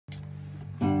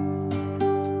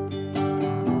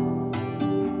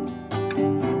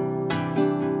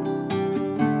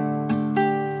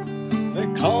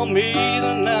call me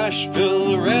the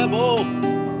Nashville Rebel.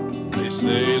 They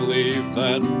say leave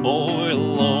that boy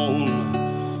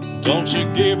alone. Don't you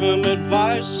give him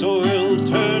advice or he'll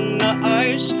turn to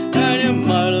ice, and you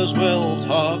might as well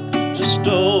talk to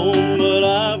stone. But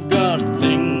I've got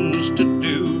things to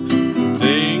do,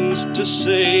 things to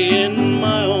say in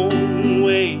my own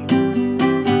way.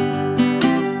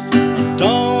 I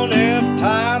don't have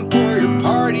time for your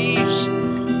parties,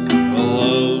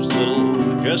 love's little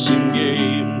guessing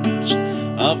games.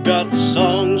 I've got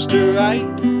songs to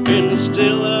write in the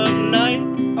still of night.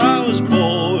 I was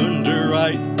born to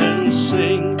write and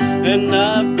sing, and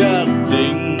I've got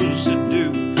things to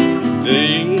do,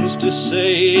 things to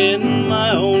say in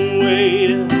my own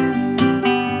way.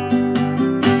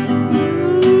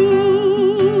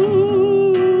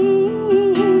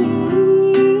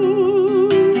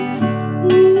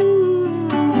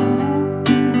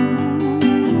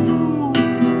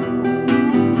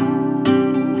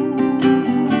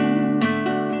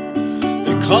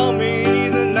 Call me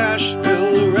the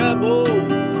Nashville Rebel.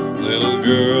 Little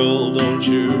girl, don't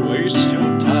you waste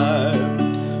your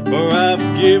time, for I've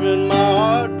given my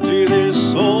heart to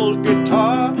this old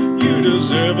guitar. You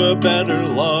deserve a better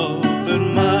love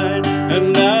than mine,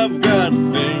 and I've got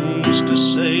things to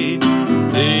say,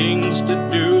 things to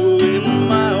do in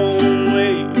my own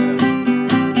way.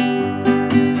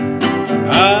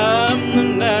 I'm the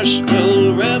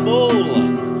Nashville Rebel.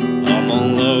 I'm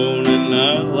alone and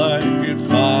I like it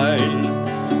fine.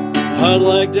 I'd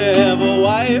like to have a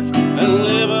wife and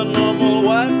live a normal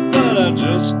life, but I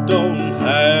just don't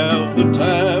have the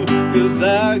time, 'cause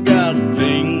I got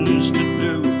things to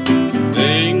do,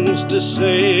 things to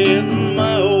say in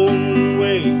my own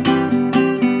way.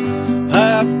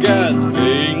 I've got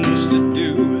things to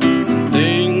do,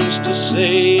 things to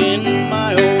say in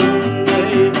my own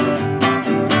way.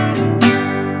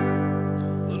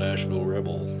 The Nashville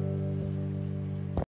Rebel.